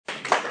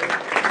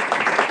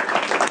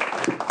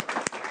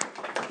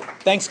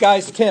Thanks,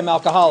 guys. Tim,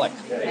 alcoholic.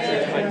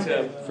 Thanks,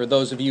 Tim. For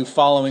those of you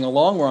following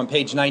along, we're on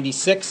page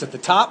 96 at the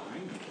top.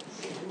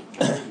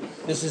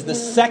 This is the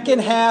second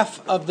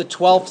half of the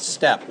 12th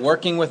step,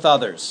 working with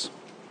others.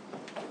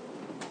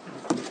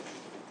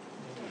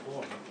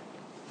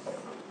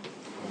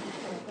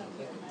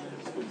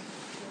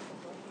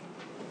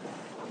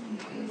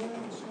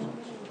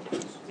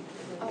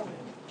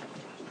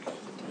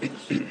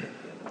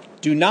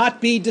 Do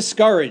not be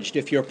discouraged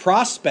if your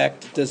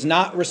prospect does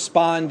not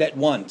respond at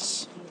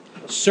once.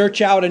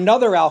 Search out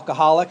another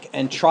alcoholic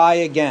and try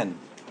again.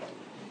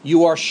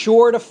 You are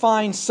sure to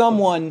find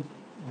someone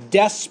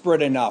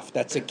desperate enough.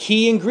 That's a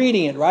key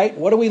ingredient, right?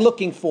 What are we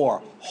looking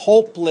for?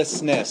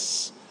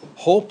 Hopelessness.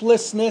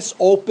 Hopelessness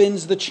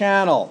opens the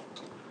channel.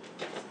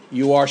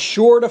 You are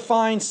sure to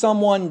find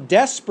someone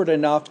desperate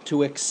enough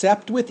to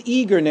accept with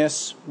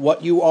eagerness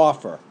what you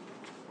offer.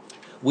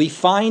 We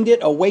find it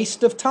a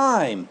waste of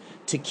time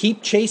to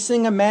keep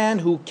chasing a man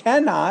who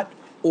cannot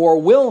or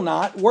will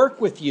not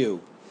work with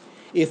you.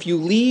 If you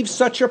leave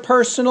such a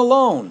person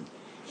alone,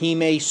 he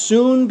may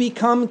soon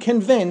become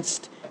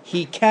convinced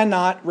he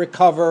cannot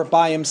recover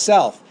by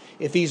himself.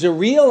 If he's a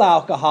real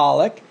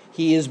alcoholic,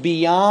 he is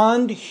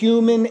beyond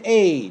human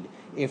aid.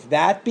 If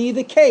that be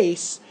the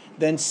case,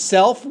 then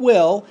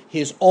self-will,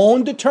 his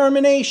own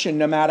determination,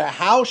 no matter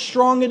how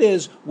strong it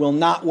is, will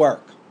not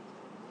work.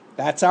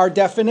 That's our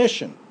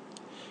definition.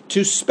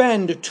 To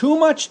spend too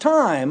much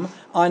time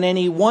on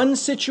any one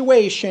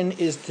situation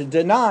is to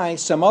deny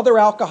some other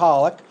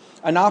alcoholic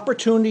an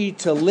opportunity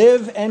to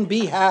live and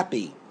be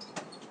happy.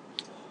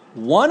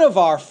 One of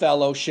our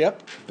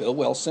fellowship, Bill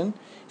Wilson,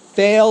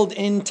 failed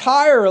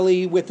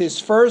entirely with his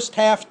first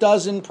half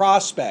dozen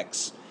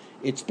prospects.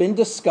 It's been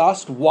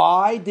discussed,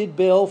 why did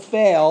Bill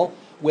fail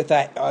with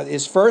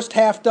his first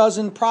half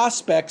dozen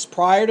prospects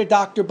prior to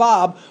Dr.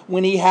 Bob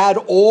when he had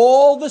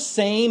all the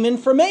same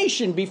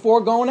information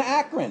before going to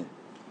Akron?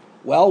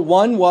 Well,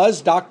 one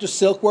was Dr.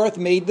 Silkworth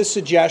made the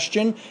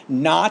suggestion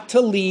not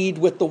to lead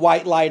with the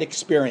white light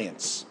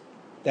experience,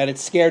 that it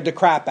scared the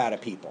crap out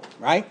of people,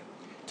 right?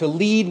 To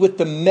lead with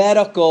the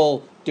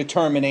medical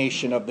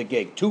determination of the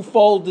gig.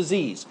 Twofold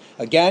disease.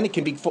 Again, it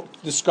can be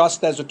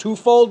discussed as a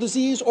twofold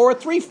disease or a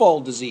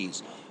threefold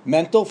disease.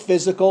 Mental,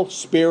 physical,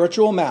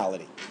 spiritual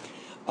malady.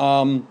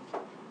 So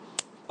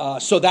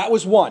that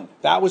was one.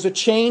 That was a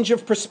change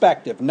of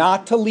perspective,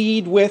 not to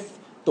lead with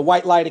the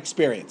white light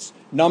experience.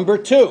 Number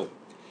two,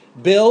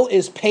 Bill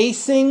is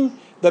pacing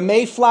the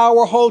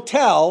Mayflower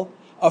Hotel,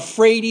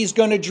 afraid he's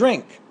going to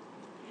drink.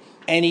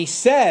 And he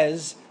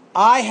says,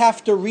 I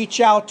have to reach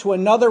out to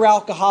another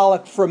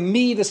alcoholic for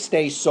me to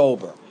stay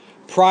sober.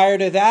 Prior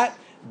to that,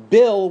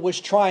 Bill was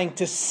trying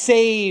to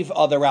save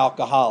other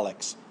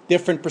alcoholics.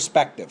 Different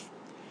perspective.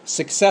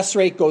 Success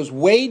rate goes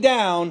way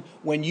down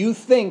when you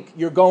think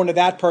you're going to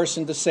that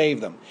person to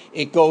save them.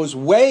 It goes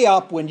way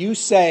up when you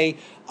say,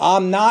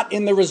 I'm not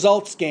in the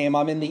results game,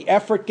 I'm in the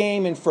effort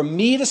game, and for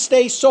me to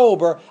stay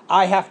sober,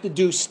 I have to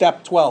do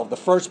step 12, the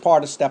first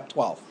part of step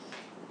 12.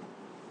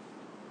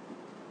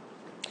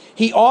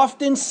 He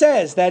often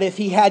says that if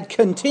he had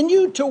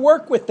continued to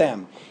work with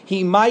them,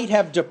 he might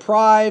have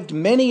deprived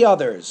many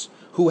others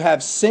who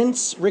have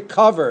since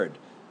recovered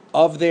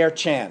of their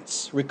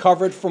chance.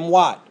 Recovered from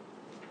what?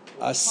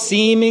 A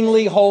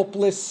seemingly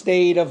hopeless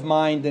state of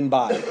mind and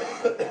body.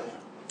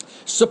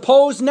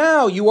 Suppose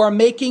now you are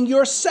making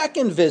your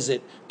second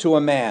visit to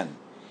a man.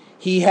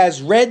 He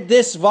has read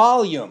this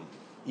volume,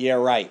 yeah,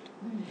 right,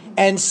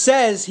 and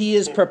says he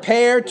is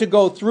prepared to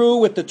go through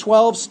with the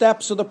 12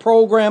 steps of the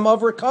program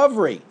of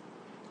recovery.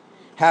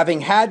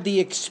 Having had the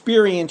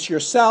experience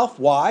yourself,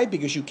 why?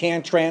 Because you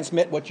can't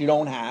transmit what you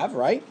don't have,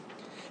 right?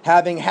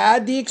 Having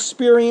had the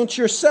experience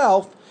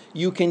yourself,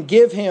 you can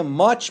give him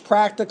much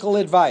practical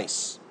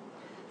advice.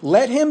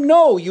 Let him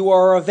know you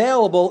are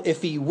available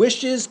if he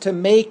wishes to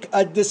make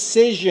a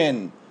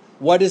decision.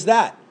 What is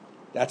that?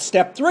 That's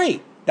step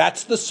 3.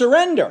 That's the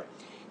surrender.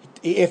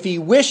 If he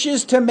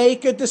wishes to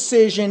make a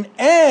decision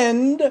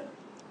and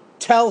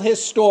tell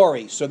his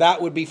story. So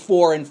that would be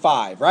 4 and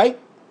 5, right?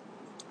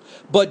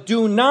 But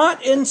do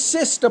not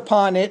insist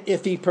upon it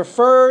if he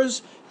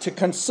prefers to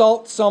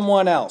consult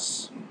someone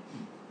else.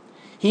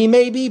 He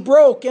may be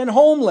broke and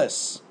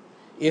homeless.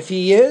 If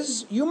he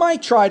is, you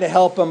might try to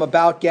help him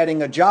about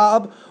getting a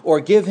job or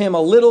give him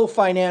a little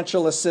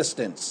financial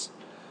assistance.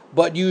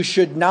 But you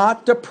should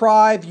not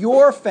deprive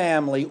your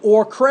family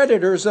or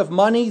creditors of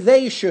money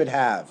they should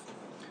have.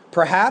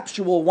 Perhaps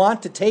you will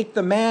want to take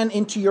the man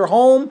into your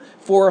home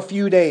for a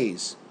few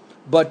days,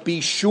 but be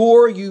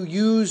sure you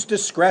use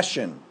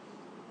discretion.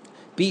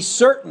 Be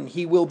certain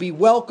he will be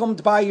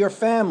welcomed by your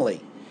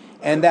family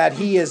and that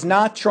he is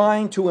not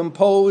trying to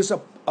impose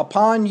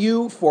upon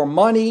you for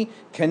money,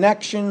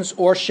 connections,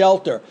 or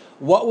shelter.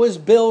 What was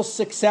Bill's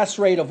success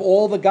rate of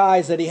all the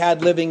guys that he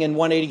had living in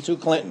 182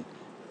 Clinton?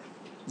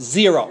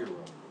 0.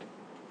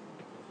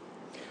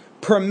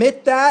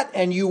 Permit that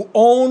and you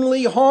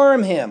only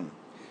harm him.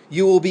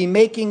 You will be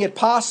making it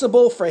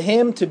possible for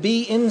him to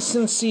be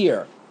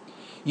insincere.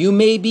 You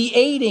may be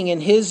aiding in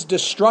his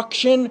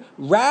destruction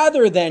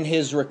rather than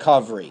his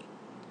recovery.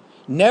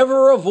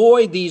 Never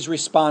avoid these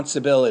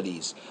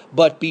responsibilities,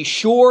 but be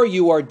sure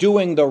you are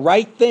doing the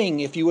right thing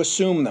if you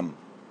assume them.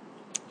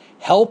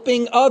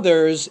 Helping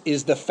others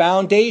is the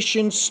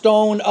foundation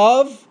stone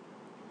of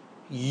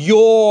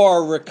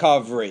your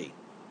recovery,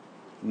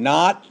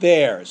 not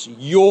theirs,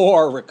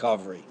 your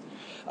recovery.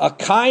 A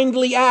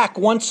kindly act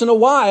once in a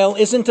while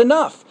isn't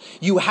enough.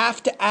 You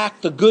have to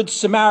act the Good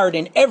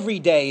Samaritan every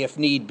day if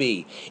need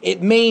be.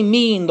 It may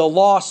mean the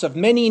loss of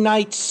many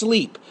nights'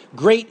 sleep,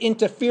 great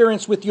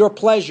interference with your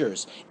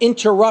pleasures,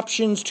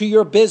 interruptions to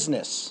your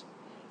business.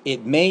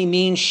 It may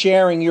mean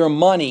sharing your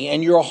money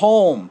and your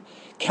home,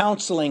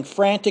 counseling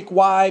frantic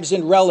wives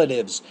and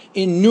relatives,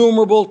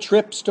 innumerable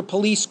trips to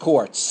police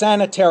courts,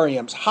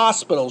 sanitariums,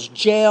 hospitals,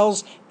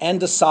 jails,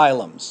 and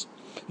asylums.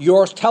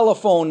 Your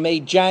telephone may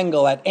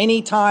jangle at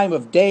any time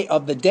of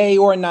the day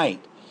or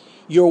night.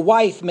 Your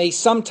wife may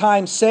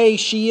sometimes say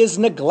she is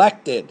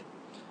neglected.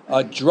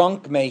 A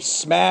drunk may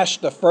smash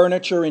the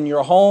furniture in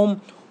your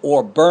home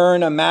or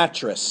burn a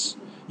mattress.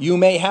 You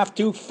may have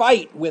to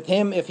fight with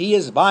him if he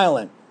is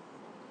violent.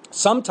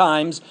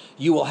 Sometimes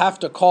you will have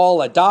to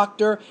call a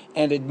doctor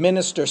and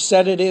administer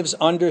sedatives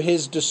under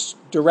his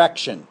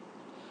direction.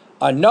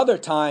 Another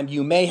time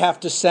you may have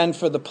to send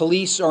for the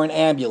police or an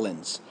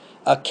ambulance.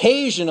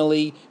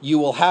 Occasionally you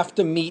will have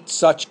to meet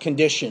such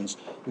conditions.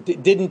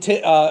 Didn't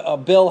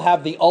Bill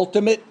have the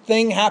ultimate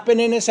thing happen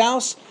in his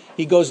house?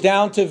 He goes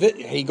down to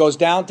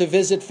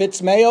visit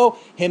Fitzmayo,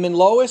 him and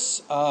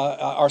Lois,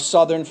 our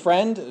southern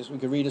friend. We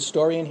could read a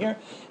story in here.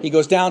 He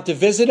goes down to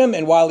visit him,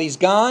 and while he's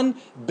gone,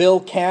 Bill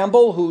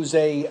Campbell, who's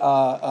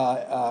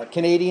a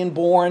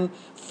Canadian-born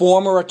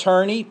former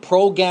attorney,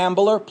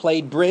 pro-gambler,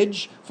 played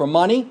bridge for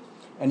money,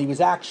 and he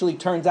was actually,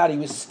 turns out he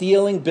was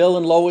stealing Bill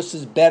and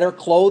Lois's better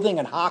clothing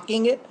and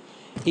hawking it.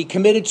 He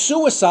committed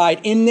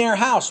suicide in their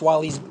house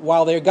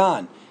while they're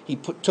gone. He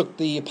took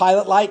the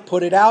pilot light,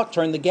 put it out,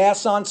 turned the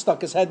gas on,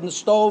 stuck his head in the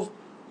stove.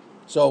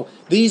 So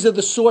these are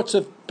the sorts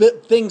of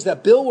things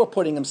that Bill were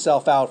putting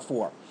himself out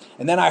for.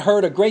 And then I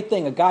heard a great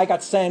thing. A guy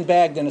got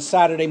sandbagged in a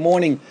Saturday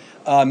morning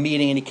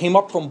meeting, and he came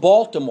up from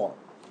Baltimore.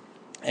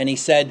 And he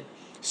said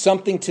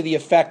something to the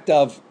effect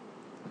of,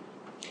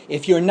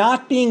 if you're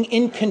not being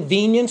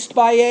inconvenienced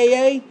by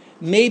AA,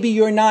 maybe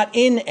you're not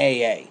in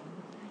AA.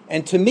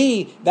 And to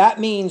me,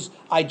 that means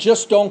I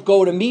just don't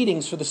go to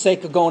meetings for the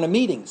sake of going to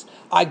meetings.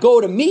 I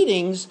go to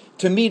meetings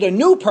to meet a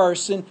new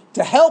person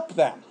to help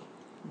them.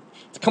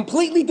 It's a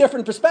completely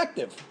different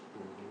perspective.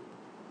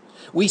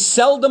 We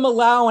seldom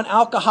allow an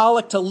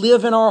alcoholic to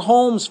live in our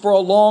homes for a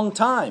long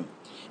time.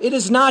 It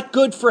is not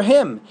good for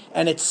him,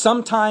 and it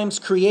sometimes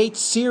creates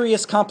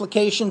serious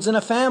complications in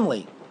a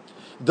family.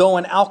 Though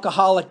an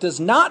alcoholic does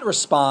not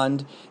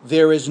respond,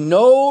 there is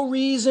no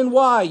reason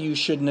why you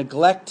should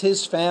neglect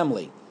his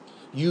family.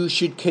 You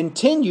should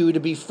continue to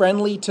be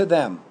friendly to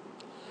them.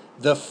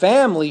 The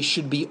family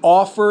should be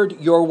offered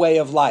your way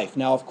of life.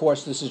 Now, of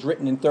course, this is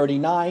written in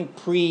 39,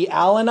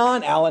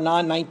 pre-Al-Anon,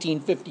 Al-Anon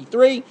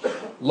 1953.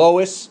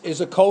 Lois is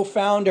a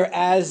co-founder,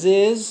 as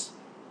is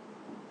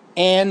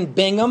Ann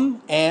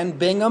Bingham. Ann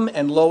Bingham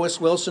and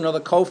Lois Wilson are the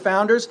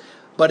co-founders.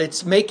 But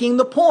it's making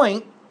the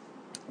point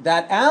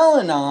that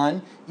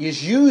Al-Anon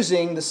is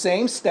using the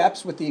same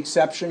steps, with the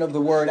exception of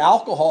the word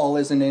alcohol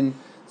isn't in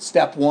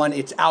step one.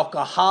 It's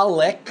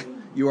alcoholic.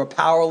 You are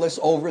powerless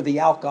over the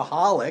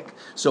alcoholic.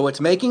 So it's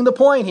making the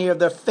point here,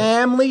 the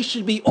family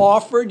should be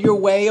offered your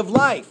way of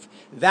life.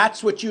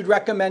 That's what you'd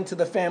recommend to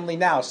the family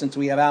now, since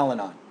we have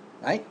Al-Anon,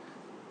 right?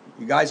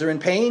 You guys are in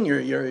pain,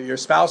 your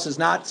spouse is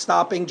not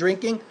stopping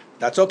drinking,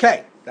 that's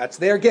okay. That's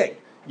their gig.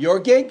 Your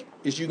gig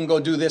is you can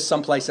go do this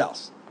someplace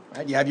else,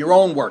 right? You have your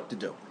own work to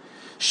do.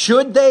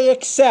 Should they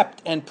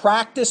accept and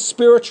practice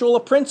spiritual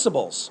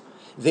principles,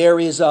 there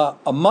is a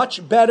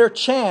much better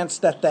chance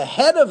that the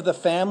head of the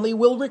family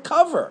will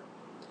recover.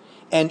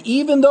 And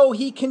even though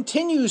he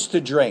continues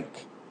to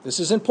drink, this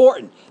is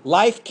important,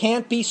 life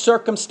can't be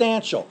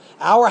circumstantial.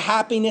 Our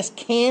happiness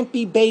can't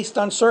be based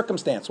on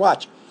circumstance.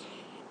 Watch.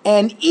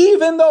 And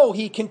even though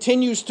he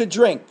continues to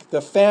drink,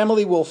 the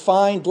family will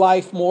find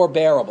life more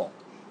bearable.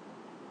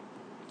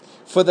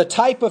 For the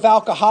type of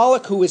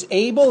alcoholic who is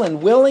able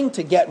and willing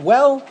to get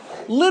well,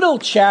 little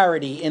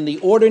charity in the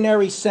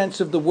ordinary sense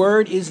of the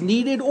word is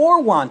needed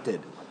or wanted.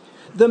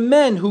 The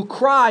men who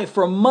cry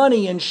for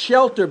money and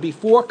shelter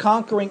before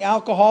conquering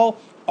alcohol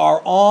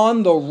are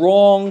on the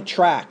wrong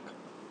track.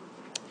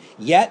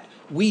 Yet,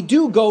 we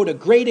do go to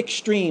great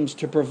extremes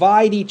to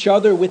provide each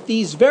other with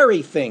these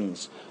very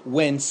things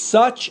when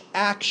such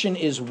action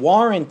is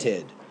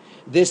warranted.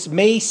 This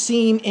may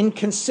seem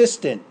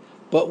inconsistent,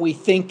 but we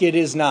think it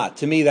is not.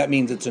 To me, that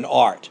means it's an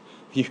art.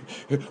 You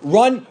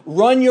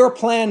run your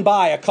plan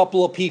by a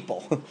couple of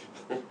people,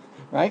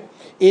 right?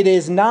 It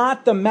is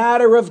not the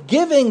matter of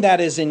giving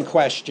that is in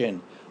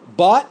question,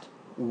 but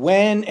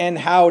when and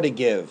how to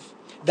give.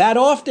 That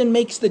often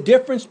makes the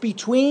difference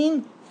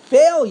between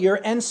failure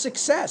and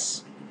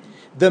success.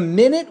 The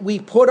minute we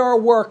put our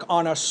work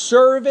on a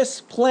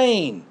service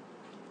plane,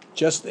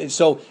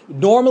 so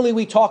normally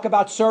we talk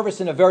about service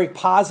in a very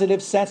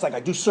positive sense, like I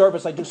do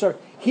service.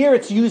 Here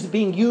it's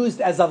being used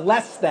as a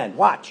less than.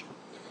 Watch.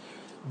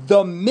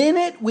 The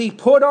minute we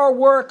put our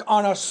work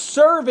on a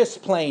service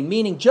plane,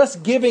 meaning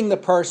just giving the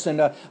person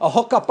a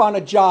hookup on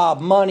a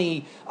job,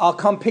 money, I'll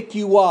come pick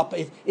you up,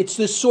 it's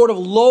this sort of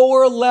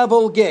lower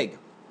level gig.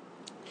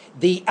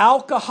 The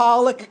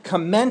alcoholic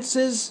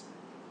commences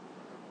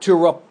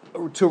to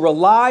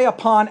rely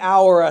upon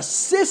our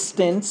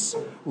assistance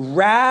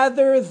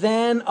rather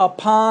than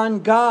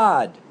upon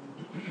God.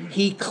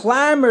 He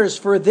clamors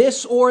for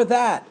this or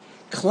that,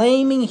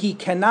 claiming he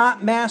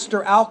cannot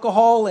master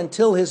alcohol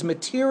until his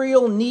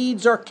material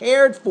needs are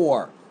cared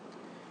for.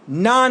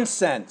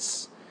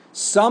 Nonsense.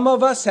 Some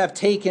of us have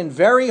taken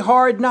very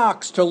hard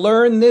knocks to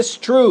learn this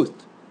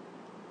truth.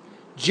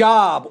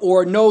 Job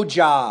or no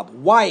job,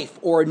 wife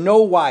or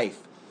no wife,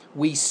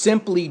 we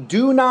simply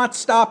do not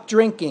stop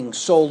drinking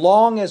so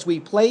long as we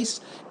place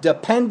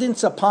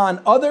dependence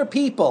upon other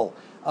people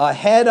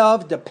ahead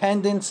of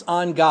dependence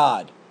on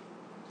God.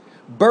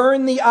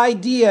 Burn the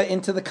idea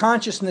into the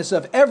consciousness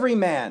of every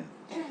man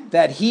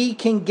that he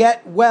can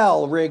get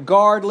well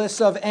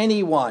regardless of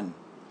anyone.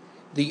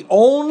 The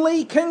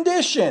only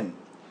condition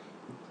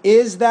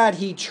is that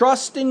he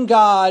trust in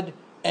God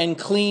and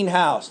clean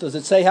house. Does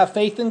it say have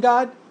faith in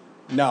God?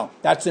 No,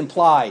 that's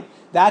implied.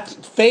 That's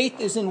faith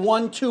is in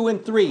 1, 2,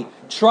 and 3.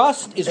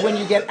 Trust is when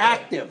you get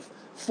active,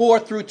 4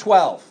 through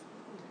 12.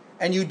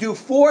 And you do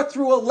 4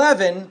 through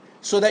 11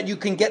 so that you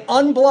can get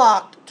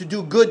unblocked to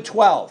do good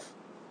 12.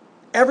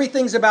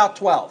 Everything's about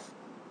 12.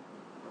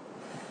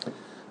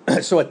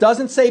 So it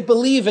doesn't say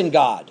believe in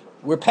God.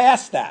 We're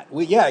past that.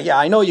 Yeah,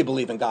 I know you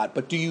believe in God,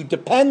 but do you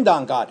depend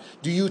on God?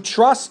 Do you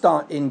trust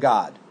in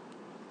God?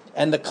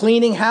 And the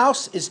cleaning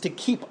house is to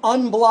keep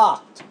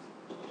unblocked,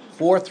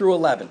 4 through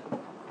 11.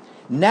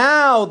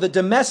 Now the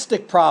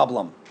domestic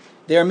problem.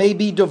 There may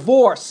be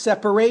divorce,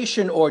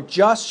 separation, or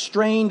just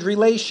strained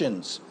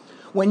relations.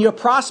 When your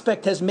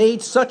prospect has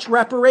made such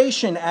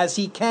reparation as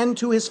he can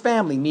to his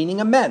family, meaning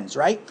amends,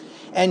 right?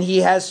 And he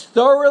has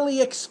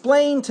thoroughly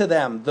explained to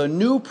them the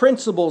new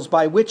principles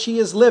by which he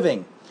is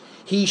living,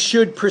 he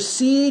should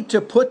proceed to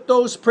put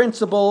those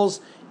principles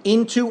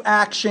into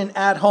action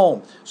at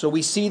home. So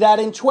we see that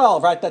in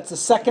 12, right? That's the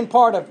second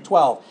part of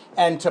 12.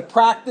 And to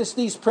practice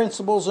these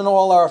principles in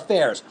all our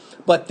affairs.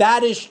 But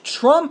that is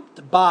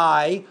trumped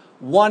by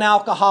one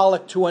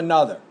alcoholic to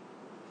another,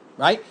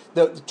 right?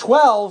 The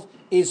 12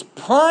 is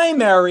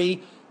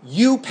primary,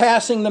 you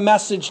passing the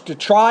message to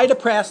try to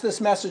pass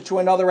this message to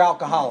another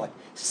alcoholic.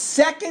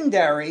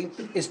 Secondary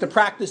is to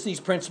practice these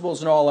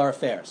principles in all our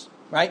affairs,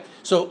 right?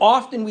 So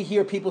often we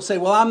hear people say,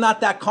 well, I'm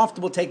not that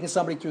comfortable taking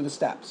somebody through the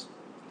steps.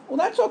 Well,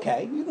 that's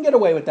okay. You can get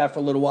away with that for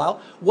a little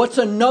while. What's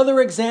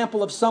another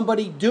example of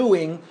somebody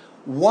doing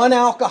one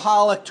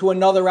alcoholic to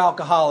another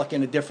alcoholic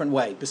in a different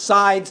way,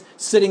 besides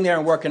sitting there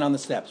and working on the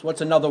steps? What's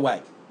another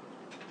way?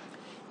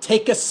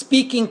 Take a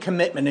speaking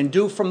commitment and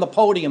do from the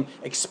podium,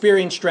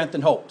 experience, strength,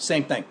 and hope.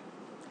 Same thing.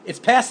 It's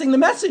passing the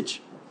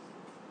message.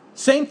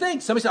 Same thing.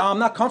 Somebody said, I'm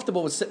not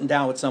comfortable with sitting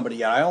down with somebody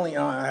yet.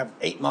 I have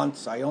 8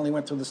 months. I only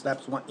went through the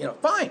steps one.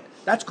 Fine.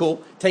 That's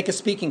cool. Take a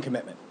speaking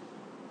commitment.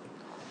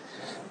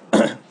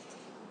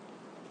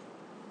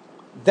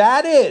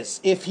 That is,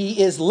 if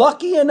he is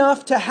lucky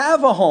enough to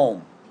have a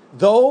home,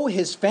 though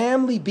his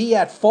family be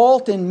at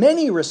fault in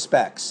many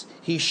respects,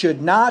 he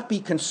should not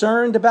be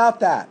concerned about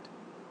that.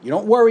 You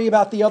don't worry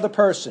about the other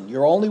person.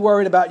 You're only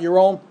worried about your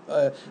own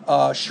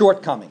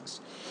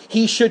shortcomings.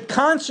 He should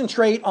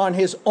concentrate on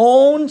his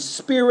own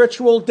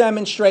spiritual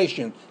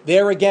demonstration.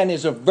 There again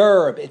is a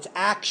verb. It's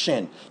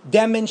action.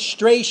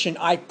 Demonstration.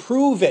 I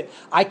prove it.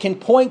 I can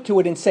point to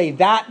it and say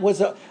that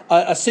was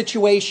a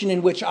situation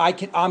in which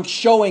I'm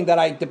showing that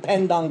I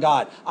depend on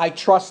God. I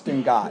trust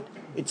in God.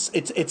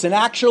 It's an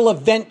actual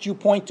event you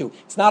point to.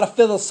 It's not a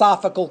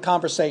philosophical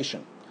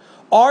conversation.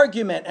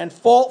 Argument and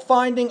fault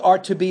finding are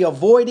to be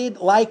avoided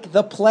like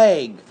the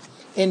plague.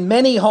 In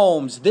many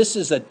homes, this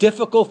is a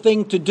difficult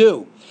thing to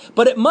do,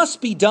 but it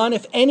must be done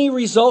if any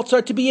results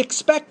are to be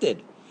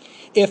expected.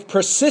 If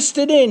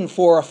persisted in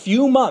for a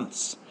few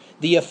months,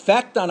 the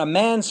effect on a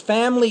man's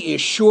family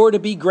is sure to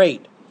be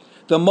great.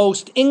 The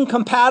most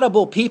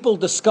incompatible people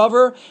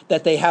discover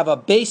that they have a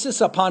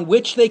basis upon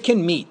which they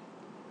can meet.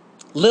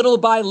 Little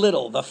by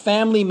little, the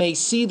family may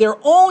see their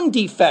own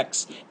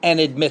defects and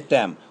admit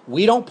them.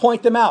 We don't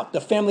point them out.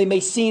 The family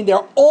may see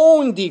their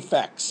own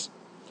defects.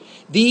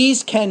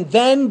 These can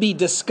then be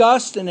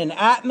discussed in an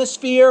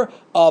atmosphere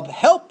of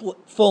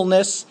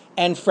helpfulness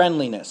and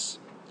friendliness.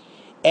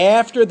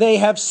 After they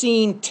have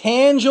seen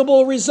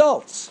tangible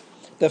results,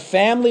 the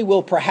family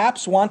will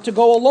perhaps want to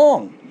go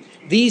along.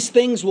 These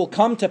things will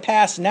come to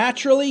pass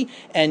naturally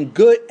and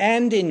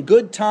in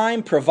good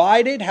time,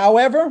 provided,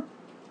 however,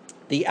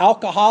 the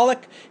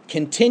alcoholic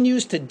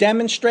continues to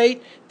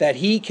demonstrate that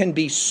he can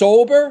be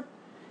sober,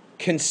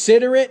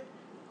 considerate,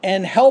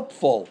 and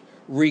helpful,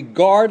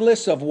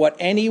 regardless of what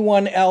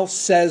anyone else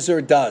says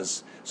or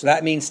does. So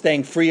that means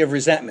staying free of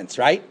resentments,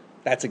 right?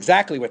 That's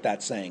exactly what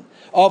that's saying.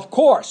 Of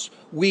course,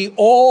 we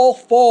all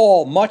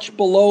fall much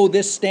below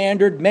this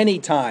standard many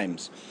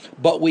times,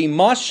 but we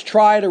must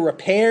try to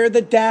repair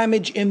the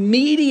damage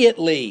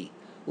immediately,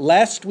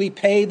 lest we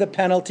pay the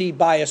penalty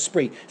by a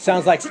spree.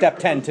 Sounds like step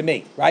 10 to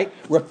me, right?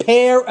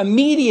 Repair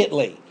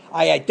immediately.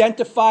 I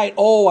identified,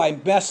 oh, I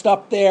messed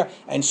up there,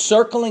 and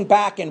circling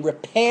back and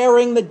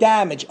repairing the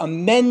damage,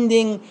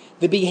 amending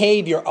the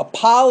behavior,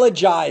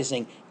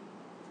 apologizing,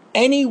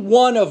 any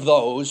one of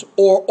those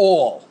or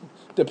all.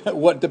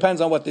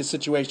 Depends on what the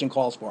situation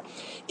calls for.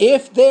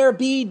 If there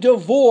be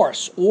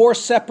divorce or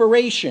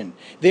separation,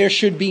 there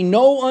should be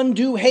no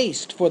undue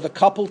haste for the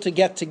couple to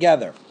get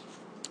together.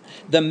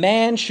 The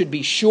man should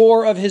be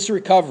sure of his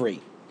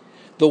recovery.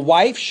 The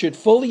wife should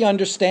fully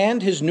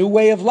understand his new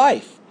way of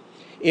life.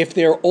 If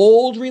their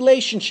old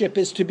relationship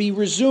is to be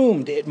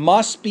resumed, it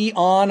must be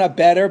on a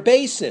better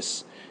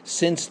basis,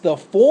 since the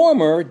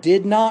former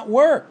did not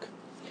work.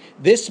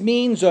 This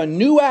means a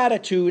new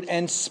attitude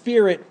and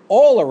spirit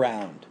all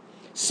around.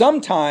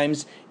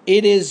 Sometimes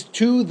it is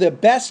to the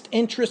best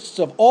interests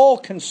of all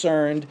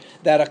concerned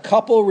that a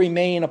couple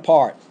remain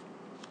apart.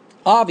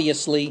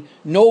 Obviously,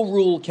 no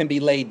rule can be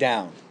laid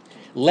down.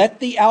 Let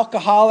the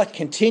alcoholic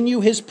continue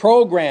his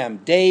program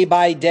day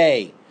by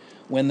day.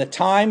 When the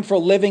time for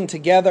living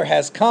together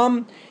has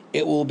come,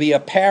 it will be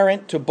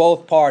apparent to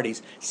both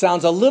parties.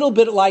 Sounds a little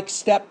bit like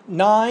step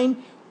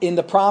 9 in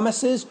the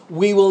promises.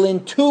 We will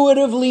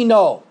intuitively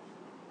know.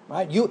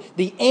 Right?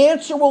 The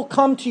answer will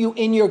come to you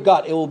in your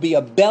gut. It will be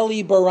a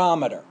belly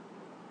barometer.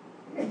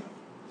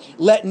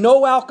 Let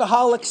no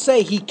alcoholic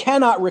say he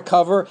cannot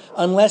recover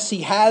unless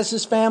he has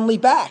his family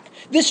back.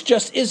 This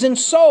just isn't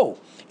so.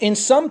 In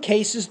some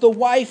cases, the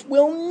wife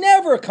will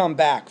never come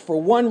back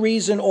for one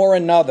reason or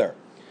another.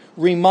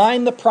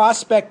 Remind the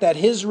prospect that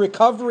his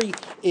recovery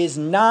is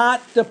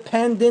not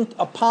dependent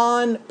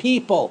upon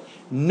people.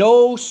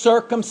 No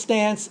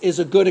circumstance is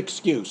a good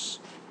excuse.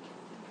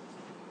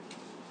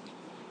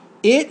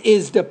 It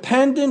is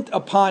dependent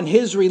upon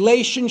his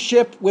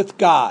relationship with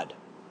God.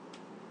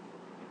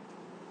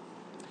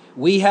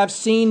 We have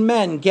seen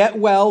men get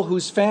well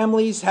whose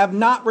families have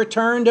not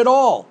returned at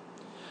all.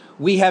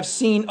 We have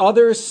seen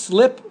others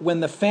slip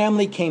when the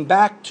family came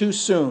back too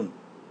soon.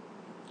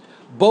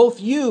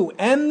 Both you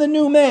and the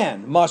new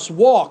man must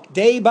walk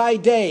day by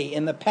day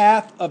in the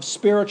path of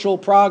spiritual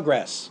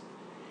progress.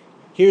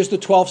 Here's the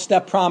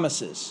 12-step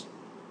promises.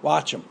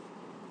 Watch them.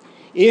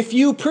 If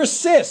you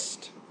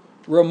persist,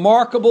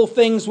 remarkable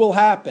things will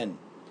happen.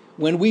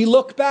 When we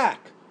look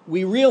back,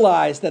 we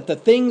realize that the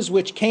things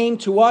which came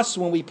to us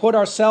when we put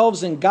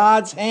ourselves in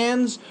God's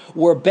hands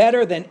were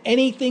better than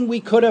anything we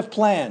could have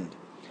planned.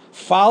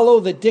 Follow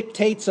the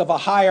dictates of a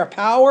higher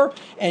power,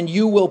 and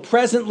you will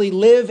presently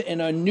live in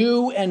a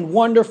new and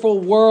wonderful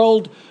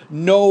world,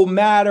 no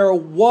matter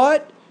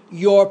what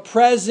your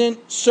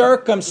present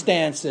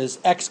circumstances!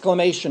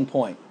 Exclamation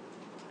point.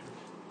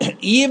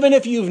 Even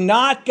if you've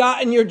not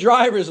gotten your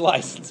driver's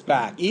license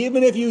back,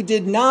 even if you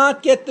did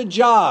not get the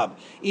job,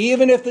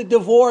 even if the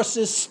divorce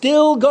is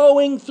still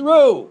going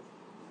through,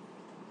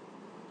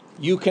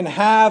 you can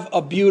have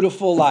a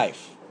beautiful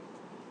life.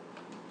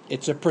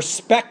 It's a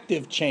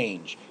perspective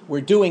change. We're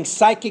doing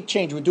psychic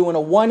change. We're doing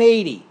a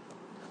 180,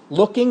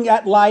 looking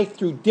at life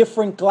through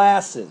different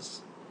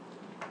glasses.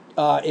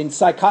 In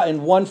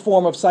one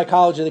form of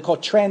psychology, they call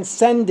it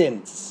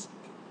transcendence.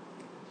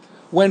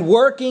 When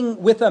working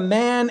with a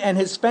man and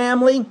his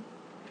family,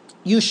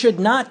 you should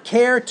not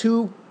care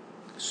to,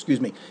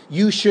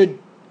 you should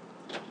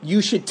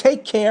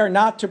take care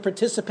not to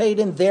participate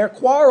in their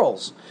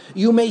quarrels.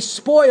 You may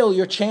spoil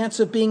your chance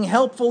of being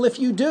helpful if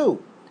you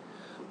do.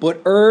 But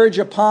urge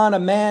upon a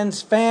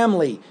man's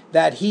family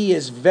that he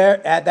has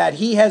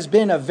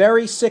been a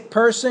very sick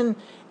person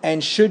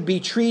and should be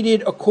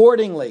treated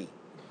accordingly.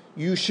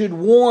 You should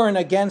warn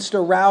against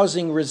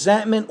arousing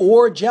resentment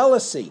or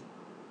jealousy.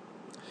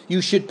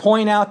 You should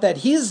point out that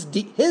his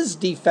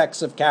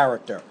defects of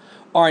character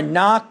are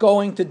not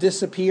going to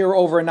disappear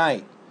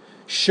overnight.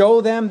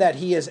 Show them that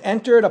he has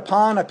entered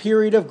upon a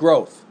period of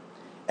growth.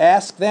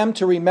 Ask them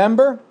to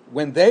remember,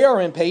 when they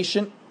are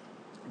impatient,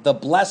 the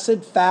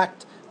blessed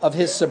fact of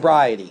his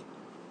sobriety.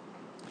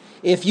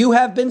 If you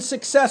have been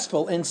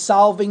successful in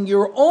solving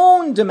your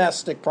own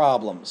domestic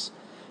problems,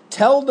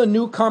 tell the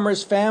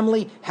newcomer's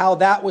family how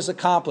that was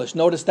accomplished.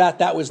 Notice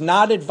that was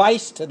not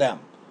advice to them,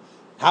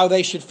 how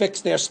they should fix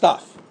their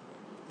stuff.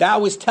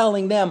 That was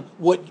telling them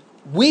what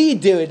we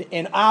did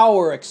in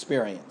our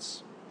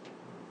experience.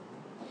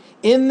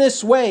 In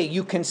this way,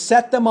 you can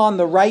set them on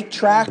the right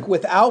track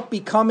without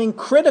becoming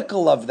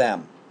critical of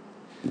them.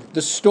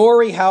 The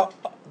story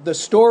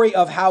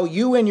of how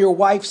you and your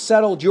wife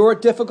settled your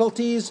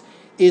difficulties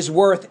is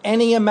worth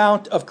any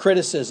amount of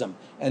criticism.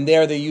 And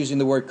there they're using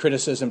the word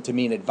criticism to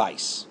mean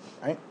advice.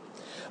 Right?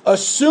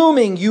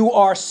 Assuming you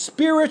are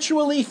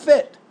spiritually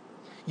fit,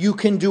 you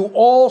can do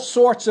all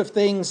sorts of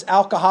things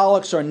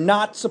alcoholics are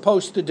not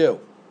supposed to do.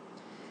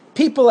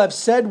 People have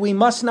said we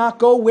must not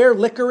go where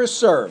liquor is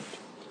served.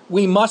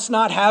 We must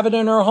not have it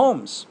in our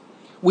homes.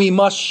 We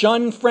must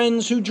shun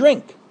friends who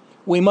drink.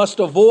 We must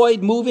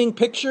avoid moving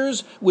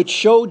pictures which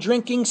show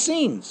drinking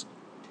scenes.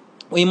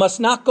 We must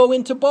not go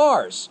into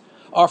bars.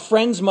 Our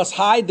friends must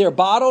hide their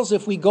bottles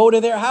if we go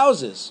to their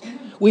houses.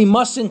 We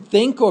mustn't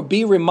think or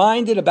be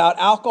reminded about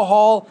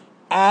alcohol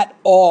at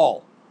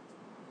all.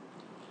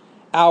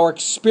 Our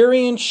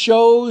experience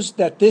shows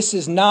that this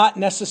is not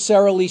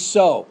necessarily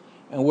so.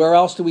 And where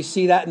else do we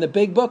see that in the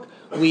big book?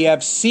 We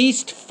have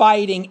ceased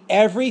fighting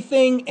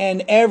everything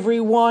and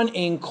everyone,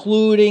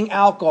 including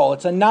alcohol.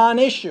 It's a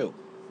non-issue.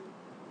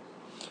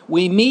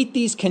 We meet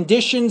these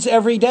conditions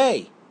every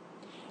day.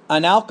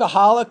 An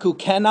alcoholic who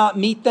cannot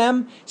meet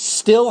them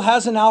still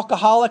has an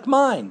alcoholic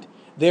mind.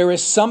 There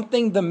is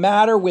something the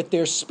matter with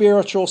their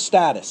spiritual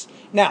status.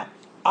 Now,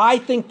 I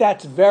think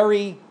that's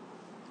very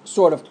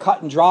sort of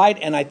cut and dried,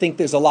 and I think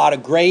there's a lot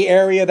of gray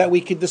area that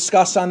we could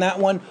discuss on that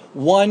one.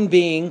 One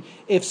being,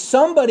 if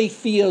somebody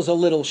feels a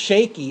little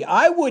shaky,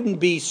 I wouldn't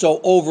be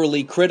so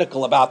overly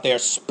critical about their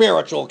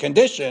spiritual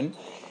condition.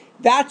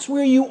 That's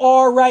where you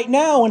are right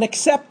now, and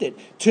accept it.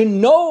 To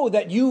know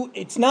that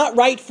it's not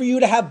right for you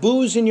to have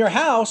booze in your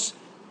house,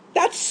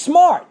 that's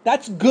smart.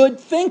 That's good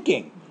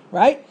thinking,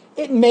 right?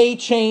 It may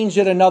change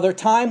at another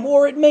time,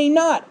 or it may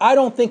not. I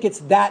don't think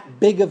it's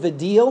that big of a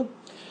deal.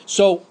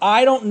 So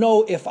I don't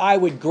know if I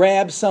would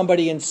grab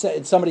somebody and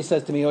somebody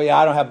says to me, oh yeah,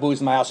 I don't have booze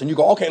in my house. And you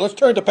go, okay, let's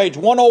turn to page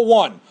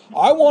 101.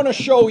 I want to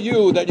show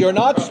you that you're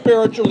not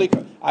spiritually...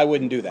 I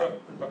wouldn't do that.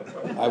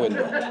 I wouldn't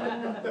do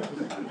that.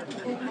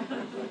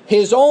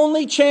 His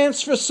only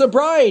chance for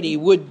sobriety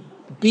would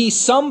be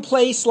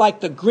someplace like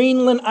the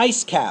Greenland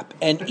ice cap.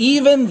 And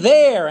even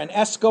there, an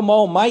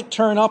Eskimo might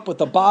turn up with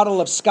a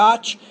bottle of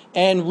scotch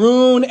and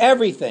ruin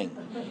everything.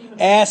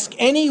 Ask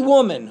any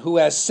woman who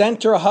has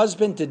sent her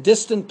husband to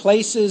distant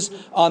places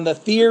on the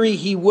theory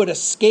he would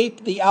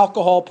escape the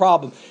alcohol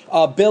problem.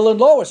 Bill and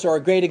Lois are a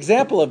great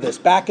example of this.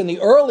 Back in the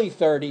early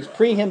 30s,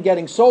 pre him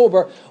getting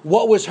sober,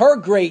 what was her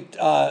great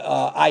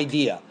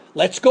idea?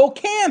 Let's go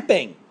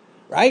camping,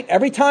 right?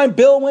 Every time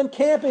Bill went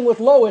camping with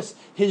Lois,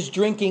 his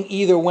drinking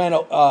either went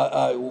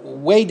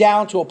way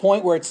down to a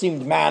point where it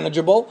seemed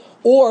manageable,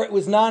 or it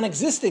was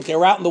non-existent. They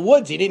were out in the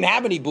woods. He didn't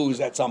have any booze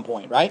at some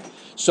point, right?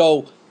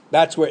 So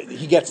that's where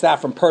he gets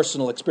that from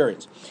personal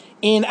experience.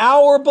 In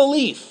our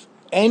belief,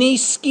 any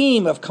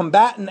scheme of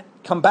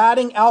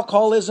combating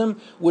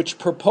alcoholism which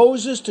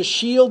proposes to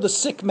shield the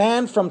sick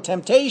man from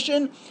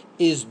temptation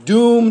is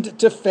doomed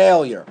to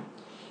failure.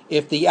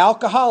 If the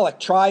alcoholic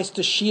tries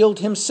to shield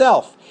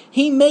himself,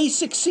 he may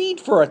succeed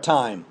for a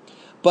time,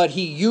 but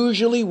he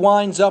usually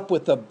winds up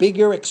with a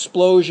bigger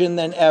explosion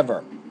than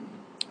ever.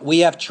 We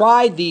have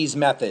tried these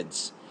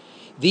methods.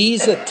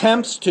 These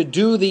attempts to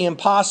do the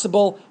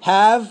impossible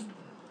have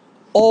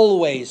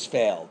always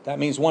failed. That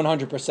means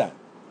 100%,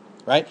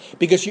 right?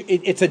 Because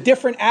it's a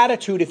different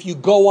attitude if you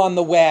go on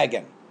the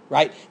wagon,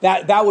 right?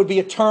 That would be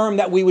a term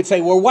that we would say,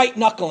 we're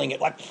white-knuckling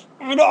it, like,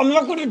 I'm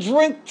not going to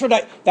drink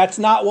today. That's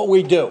not what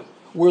we do.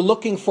 We're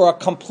looking for a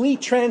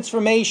complete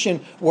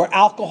transformation where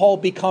alcohol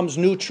becomes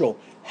neutral.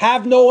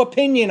 Have no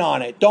opinion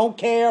on it. Don't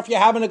care if you're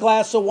having a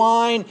glass of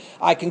wine.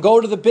 I can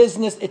go to the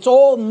business. It's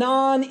all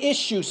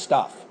non-issue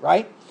stuff,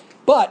 right?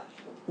 But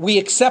we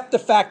accept the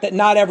fact that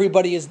not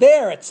everybody is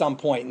there at some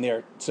point in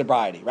their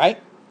sobriety, right?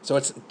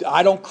 So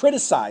I don't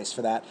criticize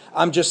for that.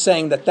 I'm just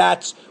saying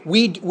that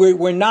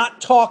we're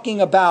not talking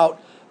about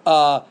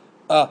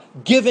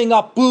giving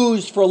up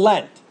booze for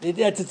Lent.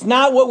 It's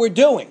not what we're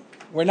doing.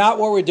 We're not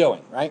what we're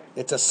doing, right?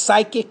 It's a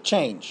psychic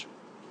change.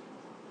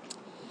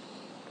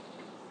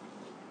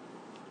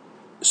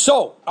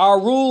 So our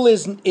rule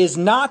is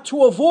not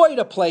to avoid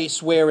a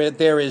place where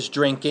there is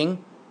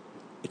drinking.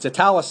 It's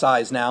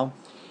italicized now.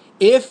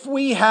 If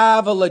we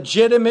have a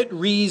legitimate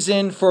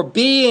reason for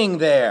being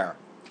there.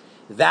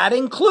 That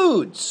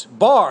includes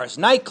bars,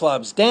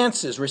 nightclubs,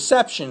 dances,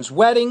 receptions,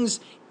 weddings,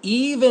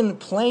 even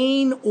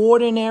plain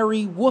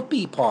ordinary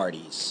whoopee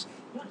parties.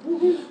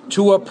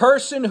 To a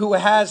person who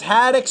has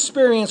had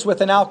experience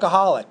with an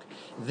alcoholic,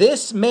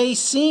 this may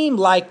seem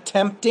like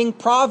tempting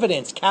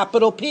providence,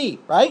 capital P,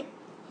 right?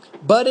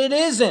 But it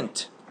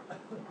isn't.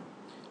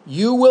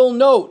 You will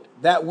note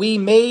that we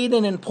made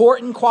an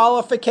important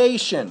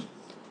qualification.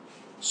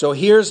 So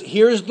here's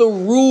the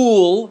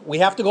rule.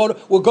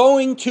 We're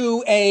going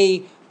to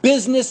a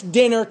business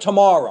dinner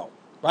tomorrow,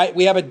 right?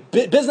 We have a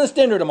business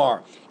dinner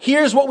tomorrow.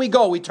 Here's what we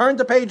go. We turn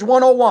to page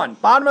 101,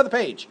 bottom of the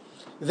page.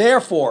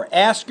 Therefore,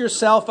 ask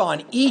yourself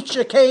on each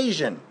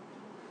occasion,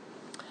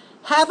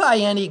 have I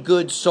any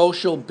good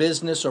social,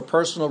 business, or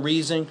personal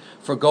reason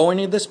for going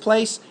to this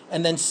place?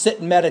 And then sit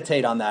and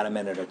meditate on that a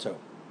minute or two.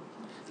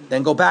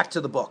 Then go back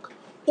to the book.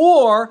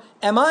 Or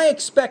am I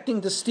expecting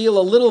to steal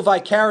a little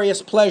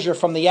vicarious pleasure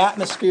from the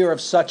atmosphere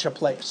of such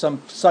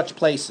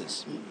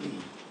places?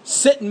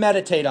 Sit and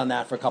meditate on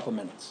that for a couple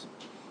minutes.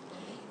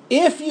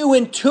 If you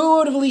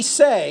intuitively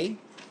say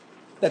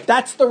that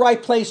that's the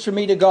right place for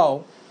me to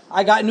go,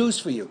 I got news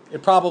for you.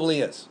 It probably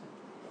is.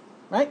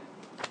 Right?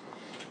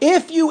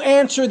 If you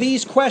answer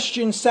these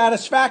questions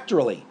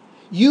satisfactorily,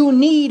 you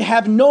need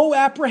have no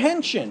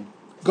apprehension.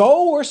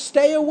 Go or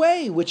stay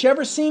away,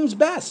 whichever seems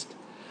best.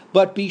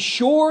 But be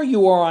sure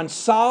you are on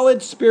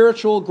solid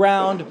spiritual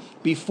ground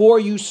before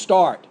you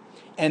start,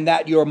 and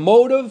that your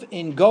motive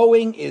in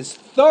going is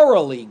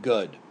thoroughly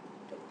good.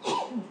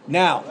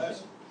 Now,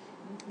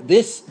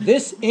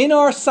 this in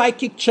our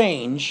psychic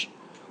change,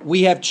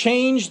 We have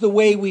changed the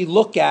way we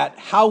look at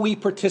how we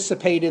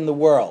participate in the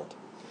world.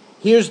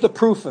 Here's the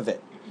proof of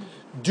it.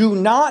 Do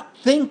not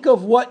think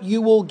of what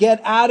you will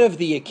get out of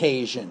the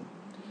occasion.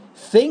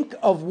 Think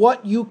of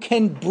what you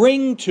can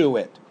bring to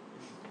it.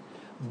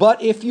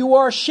 But if you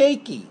are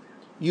shaky,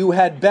 you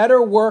had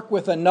better work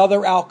with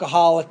another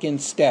alcoholic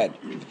instead.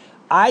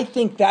 I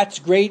think that's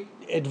great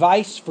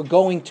advice for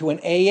going to an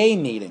AA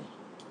meeting.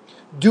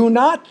 Do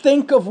not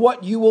think of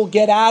what you will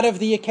get out of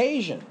the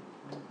occasion.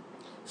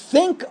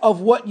 Think of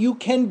what you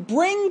can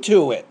bring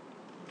to it.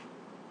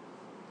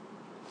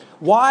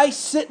 Why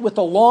sit with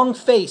a long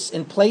face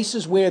in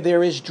places where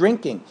there is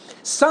drinking,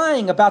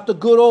 sighing about the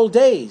good old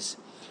days?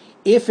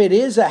 If it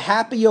is a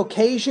happy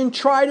occasion,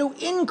 try to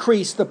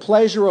increase the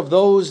pleasure of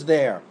those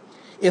there.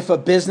 If a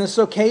business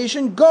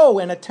occasion, go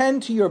and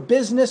attend to your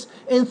business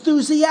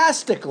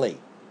enthusiastically.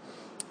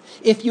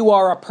 If you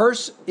are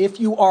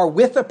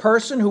with a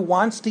person who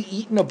wants to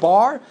eat in a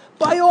bar,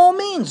 by all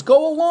means,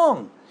 go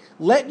along.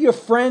 Let your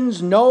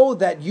friends know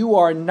that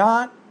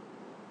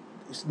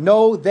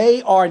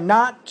they are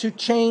not to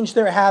change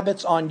their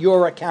habits on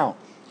your account.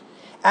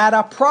 At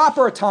a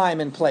proper time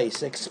and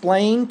place,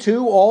 explain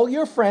to all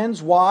your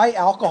friends why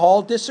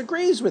alcohol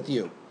disagrees with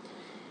you.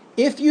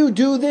 If you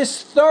do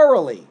this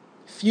thoroughly,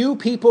 few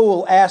people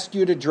will ask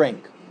you to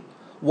drink.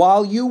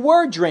 While you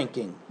were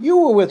drinking, you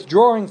were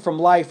withdrawing from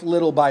life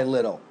little by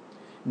little.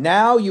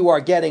 Now you are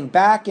getting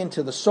back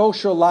into the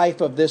social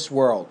life of this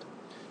world.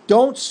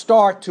 Don't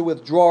start to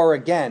withdraw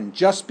again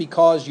just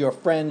because your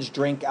friends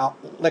drink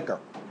liquor.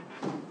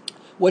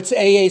 What's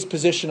AA's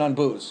position on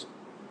booze?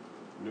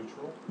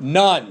 Neutral?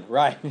 None,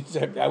 right?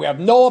 We have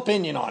no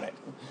opinion on it.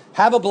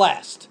 Have a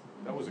blast.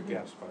 That was a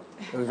guess, by the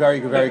way. It was very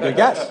good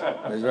guess.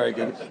 It was very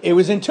good. It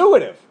was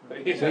intuitive.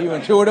 So you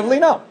intuitively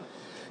know.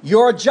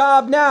 Your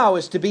job now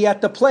is to be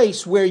at the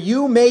place where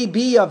you may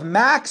be of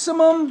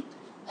maximum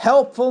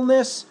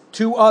helpfulness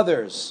to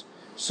others.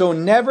 So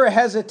never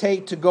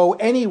hesitate to go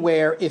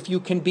anywhere if you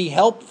can be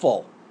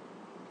helpful.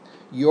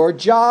 Your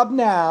job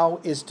now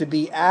is to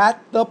be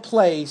at the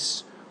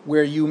place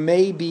where you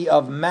may be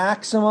of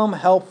maximum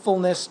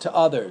helpfulness to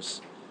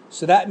others.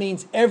 So that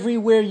means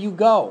everywhere you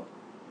go.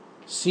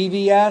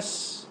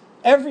 CVS,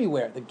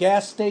 everywhere. The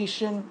gas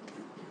station,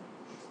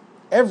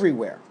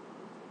 everywhere.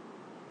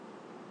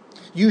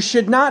 You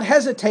should not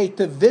hesitate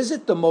to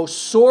visit the most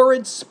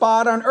sordid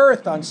spot on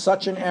earth on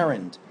such an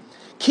errand.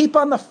 Keep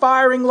on the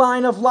firing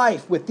line of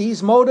life with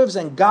these motives,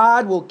 and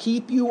God will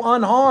keep you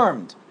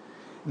unharmed.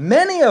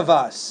 Many of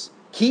us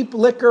keep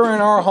liquor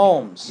in our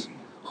homes.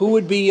 Who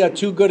would be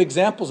two good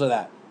examples of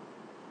that?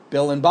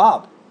 Bill and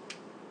Bob.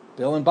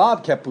 Bill and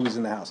Bob kept booze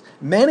in the house.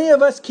 Many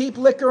of us keep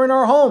liquor in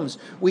our homes.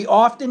 We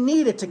often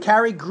need it to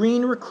carry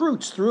green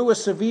recruits through a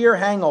severe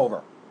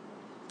hangover.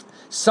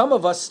 Some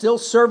of us still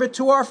serve it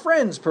to our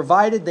friends,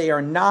 provided they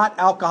are not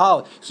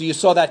alcoholic. So you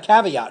saw that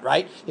caveat,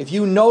 right? If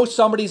you know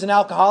somebody's an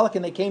alcoholic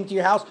and they came to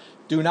your house,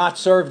 do not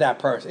serve that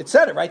person. It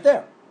said it right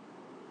there.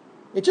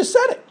 It just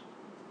said it.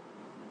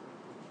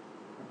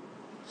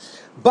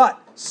 But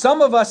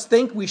some of us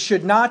think we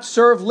should not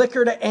serve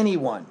liquor to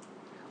anyone.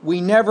 We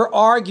never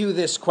argue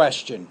this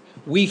question.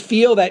 We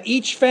feel that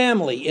each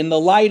family, in the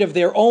light of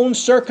their own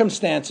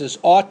circumstances,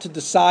 ought to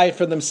decide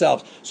for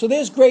themselves. So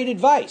there's great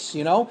advice,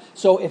 you know.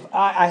 So if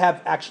I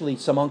have actually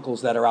some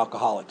uncles that are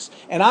alcoholics,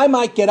 and I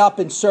might get up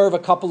and serve a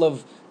couple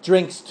of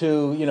drinks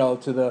to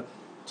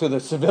the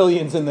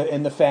civilians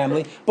in the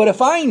family. But if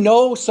I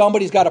know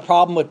somebody's got a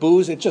problem with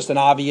booze, it's just an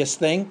obvious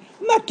thing.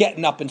 I'm not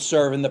getting up and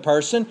serving the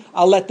person.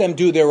 I'll let them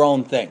do their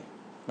own thing,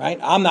 right?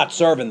 I'm not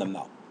serving them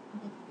though.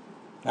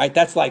 Right?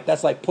 That's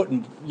like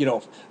putting,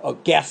 a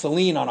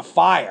gasoline on a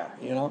fire,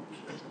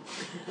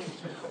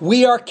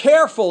 We are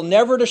careful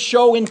never to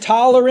show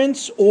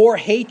intolerance or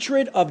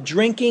hatred of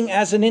drinking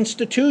as an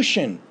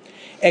institution.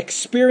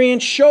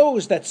 Experience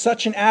shows that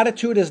such an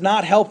attitude is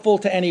not helpful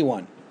to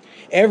anyone.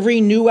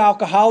 Every new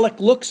alcoholic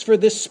looks for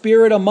this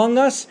spirit among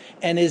us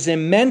and is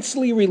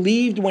immensely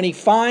relieved when he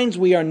finds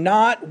we are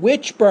not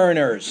witch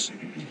burners.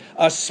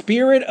 A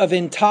spirit of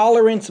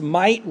intolerance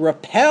might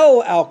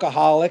repel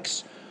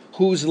alcoholics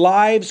whose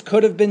lives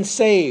could have been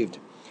saved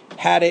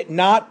had it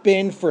not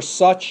been for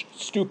such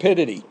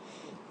stupidity.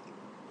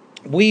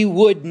 We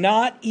would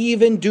not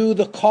even do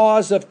the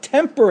cause of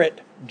temperate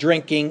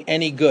drinking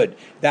any good.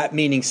 That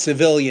meaning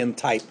civilian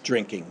type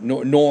drinking,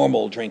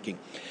 normal drinking.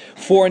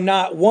 For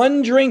not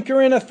one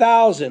drinker in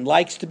 1,000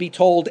 likes to be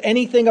told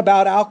anything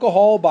about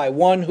alcohol by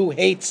one who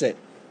hates it.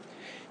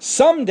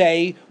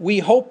 Someday, we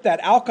hope that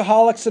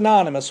Alcoholics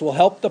Anonymous will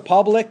help the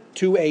public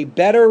to a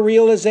better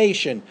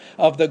realization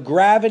of the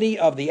gravity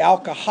of the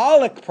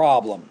alcoholic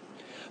problem.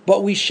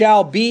 But we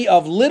shall be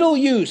of little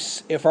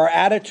use if our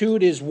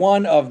attitude is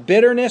one of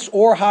bitterness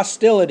or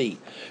hostility.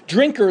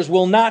 Drinkers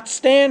will not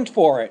stand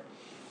for it.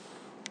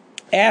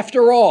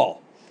 After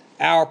all,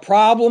 our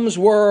problems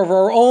were of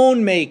our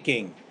own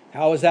making.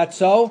 How is that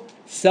so?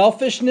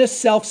 Selfishness,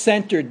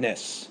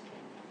 self-centeredness.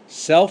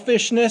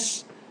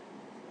 Selfishness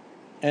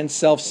and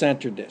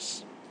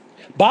self-centeredness.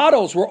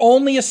 Bottles were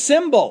only a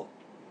symbol.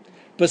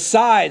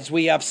 Besides,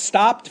 we have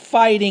stopped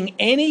fighting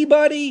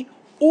anybody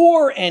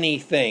or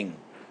anything.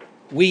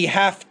 We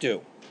have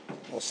to.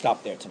 We'll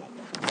stop there tonight.